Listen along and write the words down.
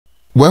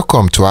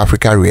Welcome to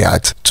Africa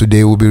React.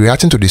 Today we'll be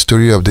reacting to the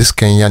story of these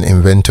Kenyan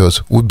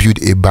inventors who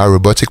built a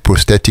bio-robotic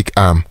prosthetic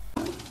arm.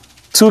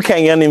 Two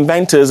Kenyan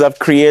inventors have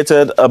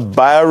created a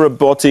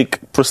bio-robotic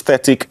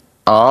prosthetic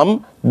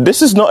arm.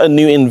 This is not a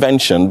new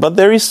invention, but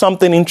there is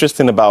something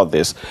interesting about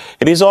this.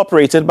 It is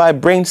operated by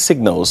brain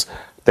signals.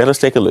 Let us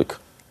take a look.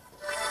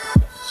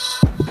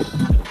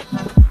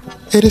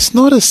 It is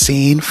not a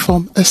scene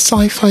from a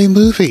sci-fi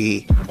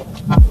movie.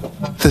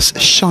 This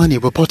shiny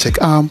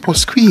robotic arm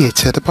was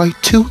created by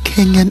two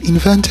Kenyan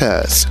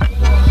inventors.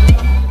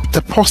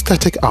 The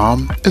prosthetic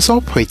arm is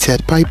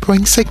operated by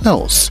brain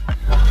signals.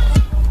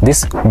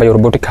 This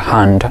bio-robotic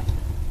hand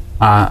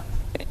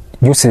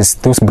uses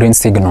those brain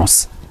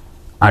signals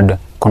and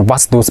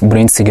converts those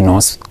brain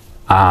signals,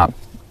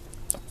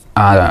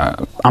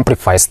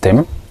 amplifies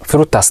them,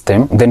 filters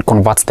them, then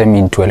converts them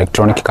into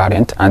electronic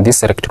current, and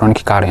this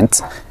electronic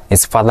current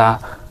is further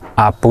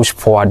pushed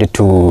forward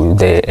to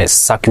the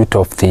circuit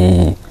of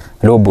the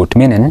robot,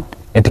 meaning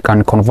it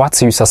can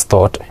convert user's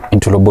thought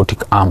into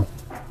robotic arm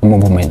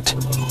movement.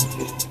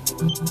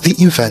 The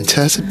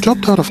inventors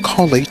dropped out of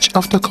college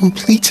after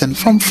completing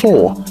Form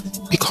 4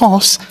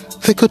 because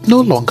they could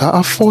no longer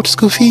afford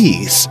school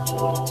fees.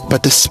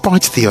 But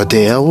despite the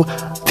ordeal,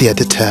 they are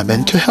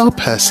determined to help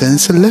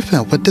persons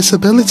living with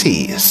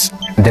disabilities.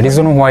 The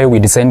reason why we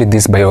designed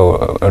this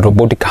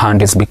bio-robotic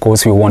hand is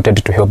because we wanted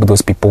to help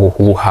those people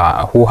who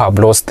have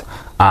lost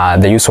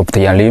the use of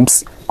their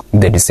limbs,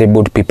 the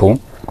disabled people.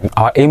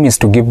 Our aim is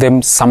to give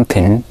them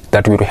something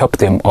that will help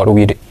them or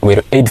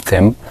will aid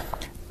them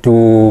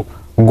to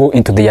go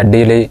into their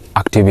daily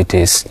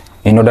activities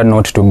in order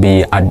not to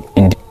be an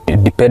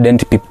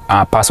independent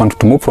person,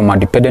 to move from a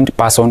dependent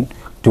person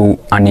to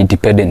an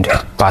independent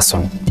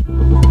person.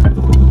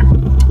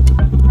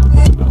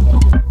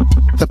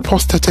 The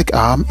prosthetic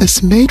arm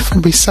is made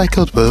from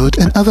recycled wood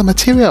and other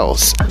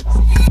materials.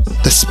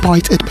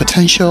 Despite its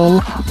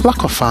potential,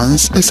 lack of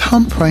funds is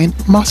hampering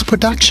mass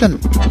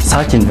production.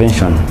 Such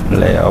invention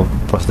of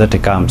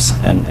prosthetic arms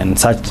and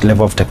such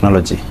level of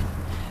technology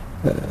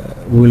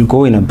will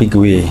go in a big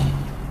way,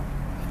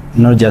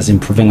 not just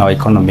improving our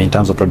economy in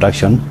terms of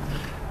production,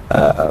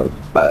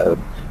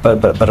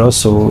 but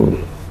also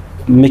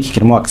making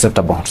it more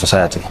acceptable in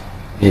society.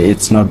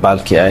 It's not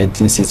bulky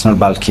items, it's not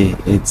bulky,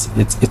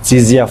 it's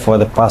easier for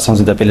the persons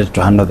with the ability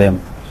to handle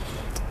them.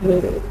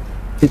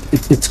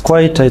 It's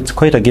quite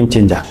a game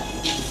changer.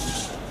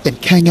 In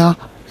Kenya,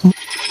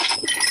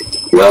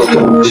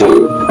 welcome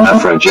to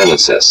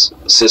Afrogenesis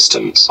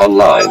Systems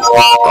Online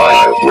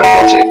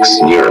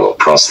Bio-robotics Neural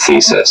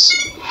Prosthesis.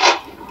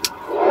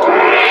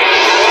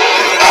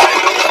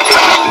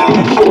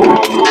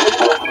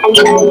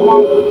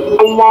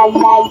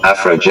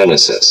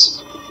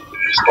 Afrogenesis,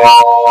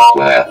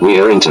 where we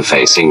are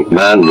interfacing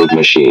man with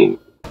machine.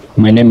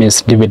 My name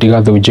is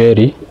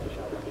Gathu.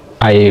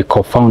 I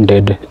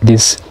co-founded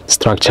this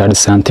structured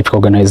scientific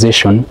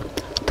organization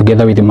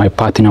together with my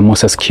partner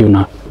Moses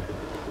Kinyua,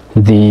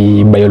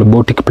 the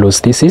bio-robotic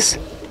prosthesis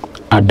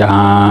and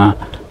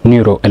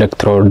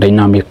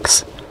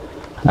neuroelectrodynamics.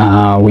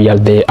 We are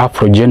the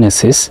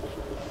Afrogenesis,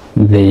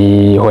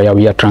 where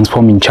we are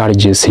transforming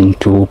challenges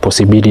into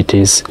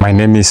possibilities. My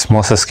name is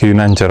Moses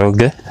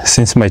Kinyua.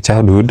 Since my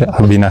childhood,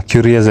 I've been a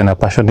curious and a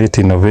passionate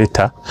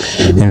innovator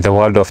in the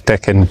world of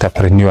tech and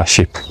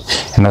entrepreneurship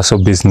and also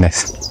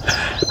business.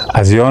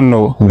 As you all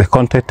know, the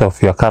content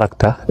of your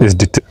character is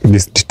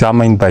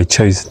determined by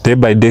choice. Day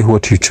by day,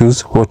 what you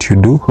choose, what you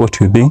do, what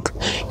you think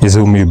is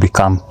whom you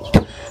become.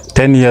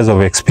 10 years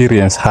of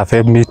experience have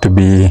helped me to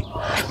be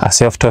a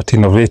self-taught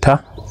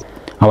innovator.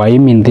 Our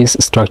aim in this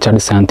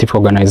structured scientific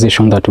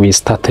organization that we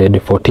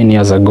started 14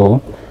 years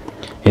ago,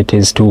 it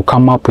is to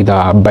come up with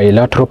a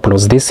bilateral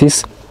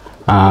prosthesis,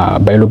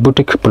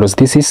 bio-robotic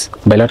prosthesis,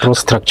 bilateral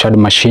structured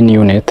machine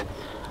unit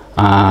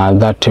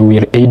that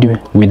will aid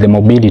with the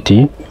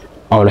mobility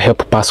or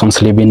help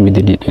persons living with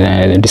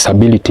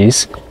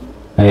disabilities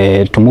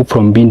to move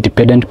from being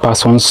dependent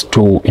persons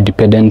to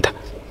independent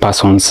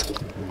persons.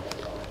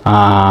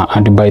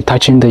 And by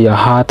touching their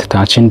heart,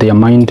 touching their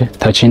mind,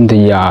 touching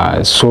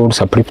their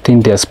souls,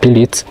 uplifting their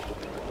spirits,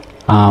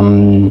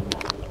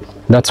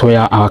 that's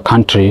where our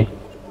country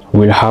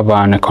will have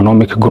an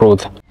economic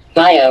growth.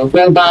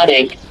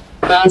 Bio-robotic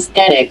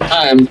prosthetic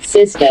arm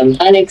system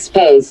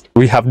unexposed.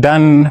 We have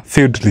done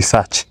field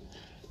research,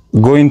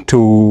 going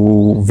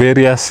to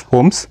various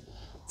homes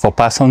for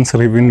persons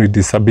living with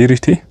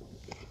disability,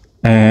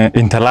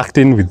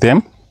 interacting with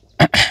them.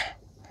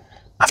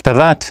 After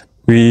that,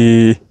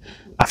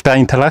 after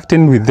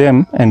interacting with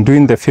them and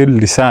doing the field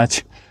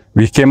research,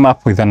 we came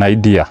up with an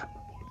idea.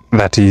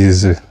 That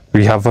is,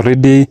 we have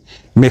already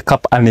made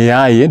up an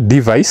AI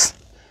device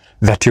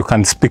that you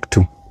can speak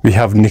to. We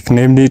have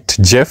nicknamed it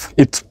Jeff.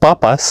 Its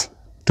purpose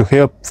to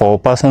help for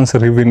persons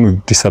living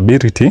with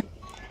disability.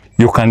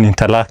 You can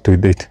interact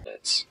with it.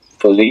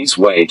 Please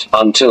wait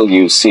until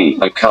you see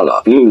a color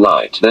blue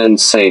light, then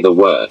say the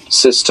word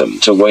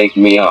system to wake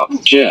me up.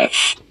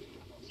 Jeff.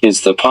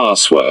 is the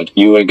password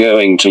you are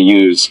going to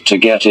use to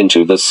get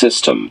into the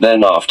system.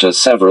 Then after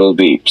several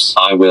beeps,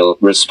 I will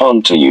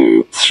respond to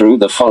you through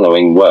the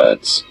following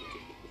words.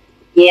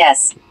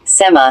 Yes,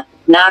 Sema,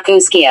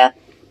 Nakuskia.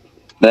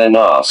 Then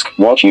ask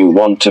what you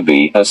want to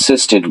be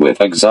assisted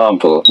with.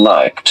 Example,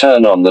 like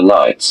turn on the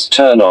lights,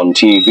 turn on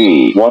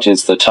TV, what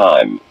is the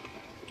time?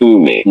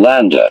 Umi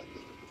Landa.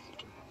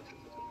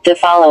 The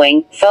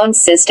following phone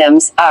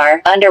systems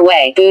are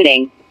underway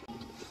booting.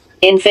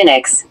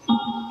 Infinix,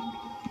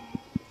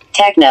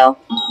 Techno,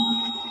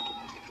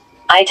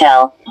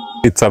 itel.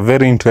 It's a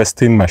very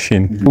interesting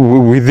machine.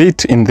 With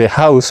it in the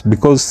house,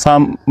 because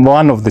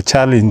one of the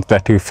challenge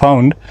that we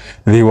found,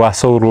 they were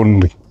so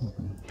lonely.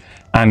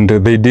 And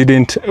they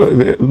didn't,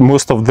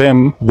 most of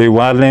them, they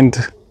weren't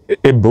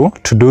able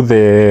to do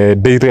the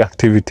daily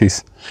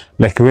activities.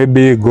 Like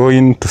maybe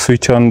going to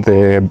switch on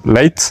the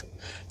lights,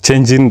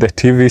 changing the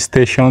TV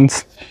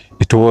stations.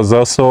 It was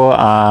also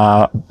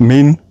a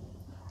main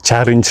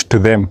challenge to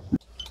them.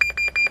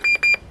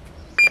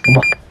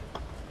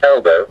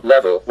 Elbow,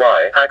 level,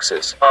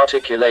 Y-axis,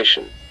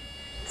 articulation.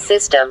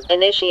 System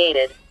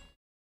initiated.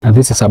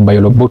 This is a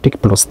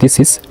bio-robotic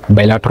prosthesis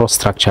bilateral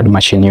structured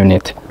machine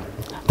unit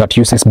that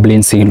uses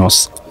brain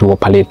signals to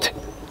operate.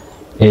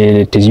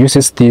 It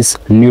uses this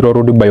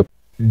neuro-road bio.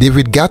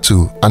 David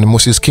Gathu and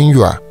Moses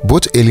Kinyua,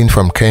 both hailing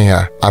from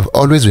Kenya, have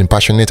always been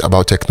passionate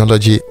about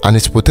technology and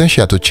its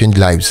potential to change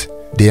lives.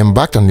 They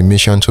embarked on the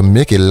mission to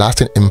make a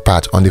lasting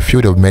impact on the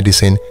field of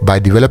medicine by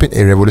developing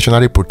a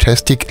revolutionary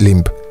prosthetic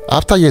limb.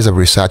 After years of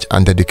research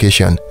and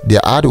dedication, their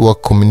hard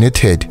work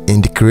culminated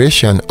in the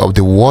creation of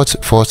the world's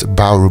first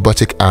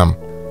bio-robotic arm.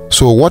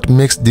 So what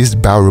makes this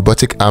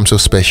bio-robotic arm so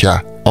special?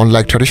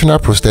 Unlike traditional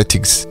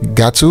prosthetics,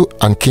 Gathu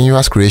and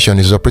Kinyua's creation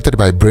is operated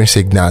by brain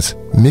signals,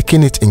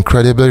 making it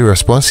incredibly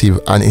responsive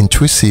and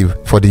intuitive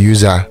for the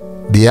user.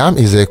 The arm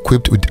is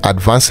equipped with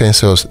advanced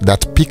sensors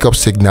that pick up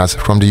signals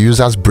from the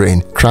user's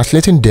brain,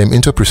 translating them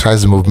into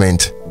precise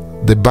movement.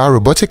 The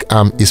bio-robotic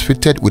arm is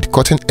fitted with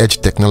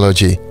cutting-edge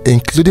technology,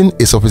 including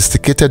a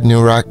sophisticated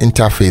neural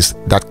interface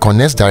that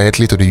connects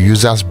directly to the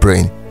user's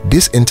brain.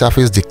 This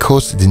interface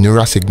decodes the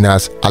neural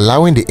signals,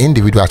 allowing the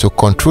individual to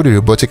control the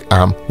robotic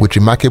arm with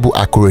remarkable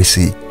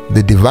accuracy.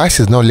 The device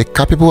is not only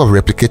capable of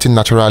replicating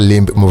natural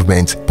limb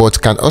movements,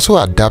 but can also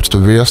adapt to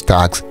various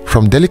tasks,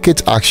 from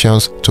delicate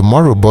actions to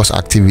more robust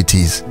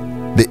activities.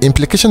 The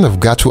implications of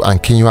Gathu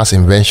and Kinyua's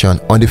invention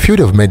on the field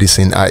of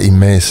medicine are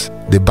immense.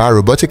 The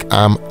bio-robotic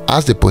arm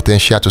has the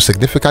potential to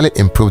significantly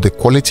improve the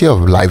quality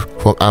of life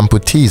for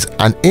amputees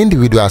and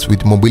individuals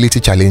with mobility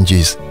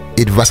challenges.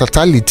 Its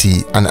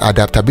versatility and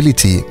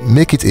adaptability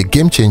make it a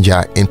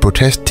game-changer in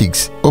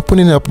prosthetics,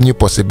 opening up new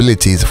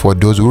possibilities for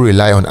those who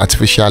rely on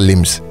artificial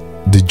limbs.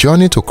 The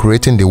journey to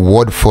creating the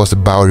world's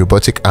first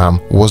bio-robotic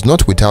arm was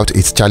not without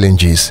its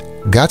challenges.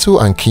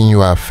 Gathu and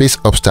Kinyua faced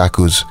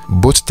obstacles,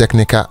 both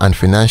technical and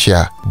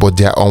financial, but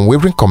their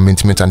unwavering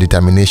commitment and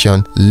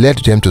determination led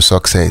them to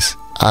success.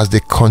 As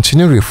they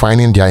continue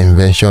refining their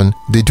invention,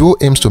 the duo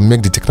aims to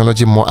make the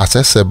technology more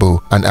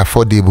accessible and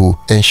affordable,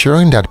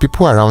 ensuring that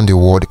people around the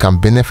world can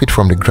benefit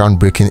from the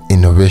groundbreaking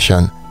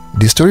innovation.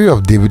 The story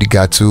of David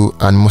Gathu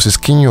and Moses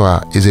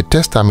Kinyua is a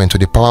testament to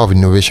the power of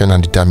innovation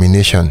and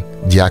determination.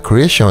 Their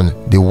creation,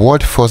 the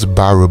world's first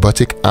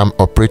bio-robotic arm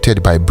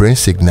operated by brain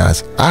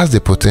signals, has the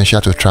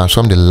potential to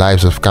transform the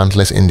lives of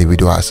countless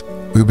individuals.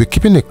 We'll be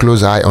keeping a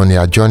close eye on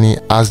their journey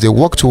as they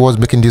work towards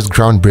making this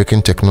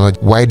groundbreaking technology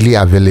widely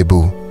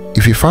available.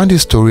 If you found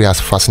this story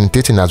as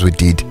fascinating as we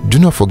did, do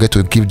not forget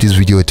to give this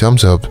video a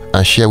thumbs up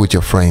and share with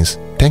your friends.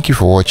 Thank you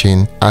for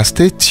watching, and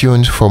stay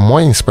tuned for more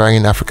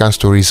inspiring African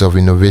stories of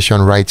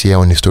innovation right here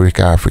on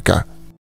Historical Africa.